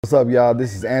What's up, y'all?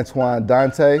 This is Antoine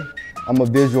Donte. I'm a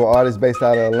visual artist based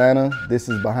out of Atlanta. This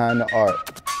is Behind the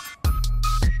Art.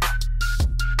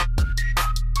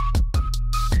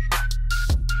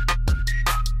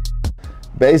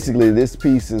 Basically, this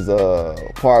piece is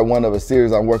part one of a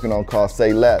series I'm working on called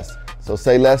Say Less. So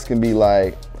Say Less can be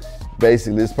like,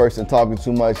 basically this person talking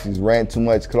too much, he's ranting too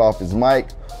much, cut off his mic.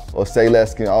 Or Say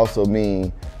Less can also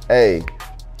mean, hey,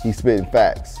 he's spitting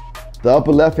facts. The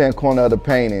upper left-hand corner of the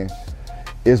painting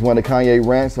is one of Kanye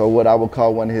rants, or what I would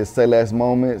call one of his Say Less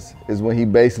moments, is when he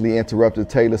basically interrupted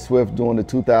Taylor Swift during the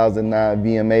 2009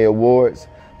 VMA Awards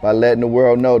by letting the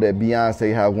world know that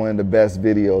Beyonce had one of the best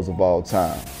videos of all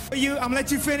time. I'm gonna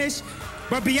let you finish,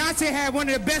 but Beyonce had one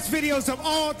of the best videos of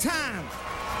all time.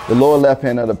 The lower left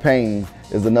hand of the painting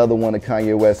is another one of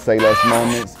Kanye West's Say Less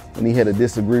moments, when he had a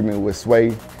disagreement with Sway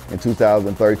in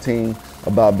 2013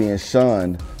 about being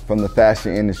shunned from the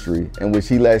fashion industry, in which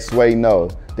he let Sway know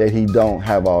that he don't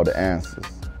have all the answers.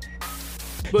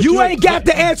 You ain't got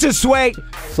the answers, Sway.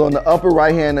 So in the upper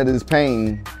right hand of this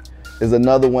painting is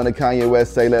another one of Kanye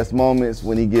West's Say Less moments,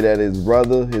 when he get at his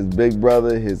brother, his big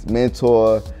brother, his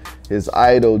mentor, his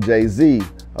idol, Jay-Z,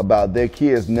 about their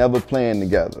kids never playing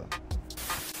together.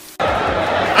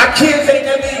 Our kids ain't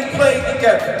never even played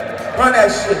together. Run that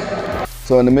shit.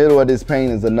 So in the middle of this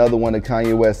painting is another one of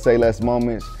Kanye West's Say Less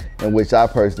moments, in which I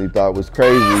personally thought was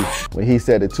crazy, when he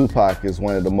said that Tupac is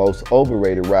one of the most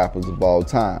overrated rappers of all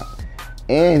time.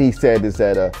 And he said this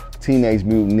at a Teenage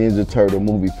Mutant Ninja Turtle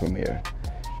movie premiere.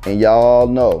 And y'all all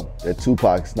know that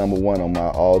Tupac's #1 on my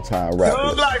all-time rap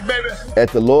list.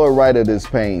 At the lower right of this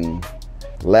painting,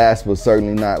 last but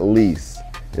certainly not least,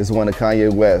 is one of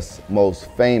Kanye West's most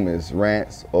famous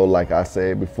rants, or like I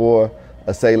said before,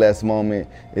 a Say Less moment,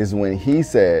 is when he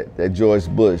said that George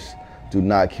Bush do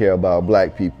not care about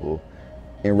black people,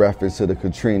 in reference to the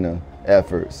Katrina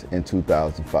efforts in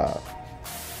 2005.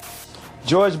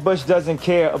 George Bush doesn't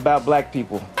care about black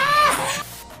people.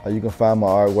 You can find my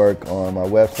artwork on my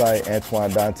website,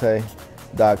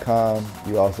 AntoineDonte.com.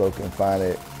 You also can find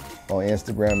it on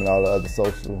Instagram and all the other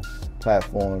social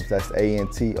platforms. That's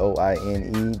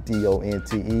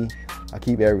ANTOINEDONTE. I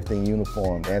keep everything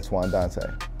uniform, Antoine Donte.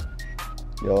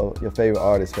 Your favorite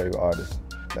artist.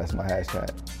 That's my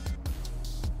hashtag.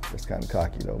 It's kind of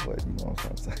cocky though, but you know what I'm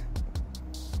trying to say.